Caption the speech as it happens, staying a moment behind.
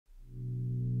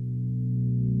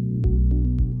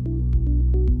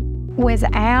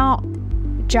Without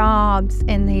jobs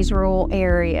in these rural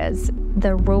areas,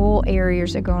 the rural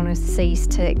areas are going to cease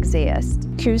to exist.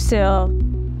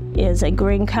 Qcells is a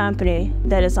green company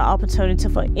that is an opportunity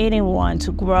for anyone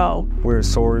to grow. We're a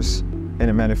source and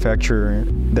a manufacturer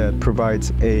that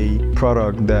provides a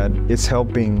product that is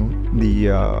helping the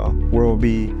world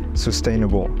be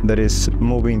sustainable, that is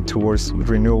moving towards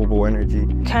renewable energy.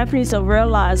 Companies are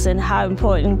realizing how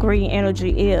important green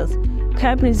energy is.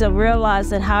 Companies are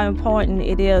realizing how important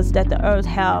it is that the earth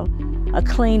have a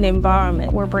clean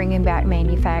environment. We're bringing back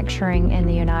manufacturing in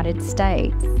the United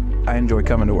States. I enjoy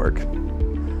coming to work.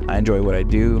 I enjoy what I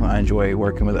do. I enjoy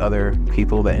working with other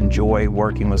people that enjoy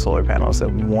working with solar panels, that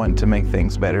want to make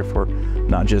things better for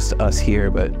not just us here,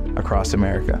 but across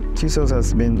America. Qcells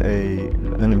has been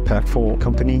an impactful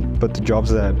company, but the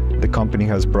jobs that the company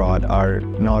has brought are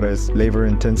not as labor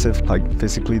intensive, like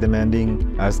physically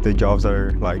demanding, as the jobs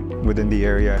are like within the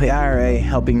area. The IRA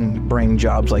helping bring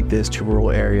jobs like this to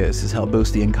rural areas has helped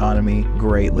boost the economy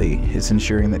greatly. It's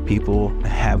ensuring that people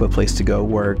have a place to go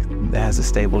work that has a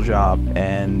stable job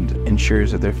and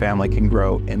ensures that their family can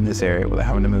grow in this area without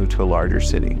having to move to a larger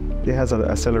city. It has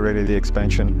accelerated the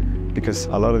expansion because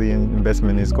a lot of the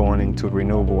investment is going into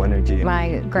renewable energy.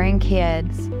 My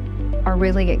grandkids are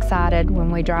really excited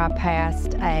when we drive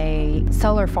past a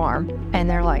solar farm and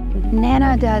they're like,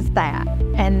 Nana does that.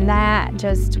 And that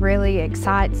just really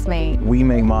excites me. We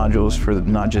make modules for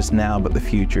not just now, but the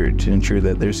future, to ensure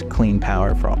that there's clean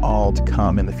power for all to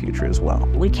come in the future as well.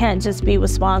 We can't just be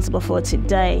responsible for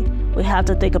today. We have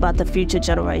to think about the future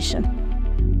generation.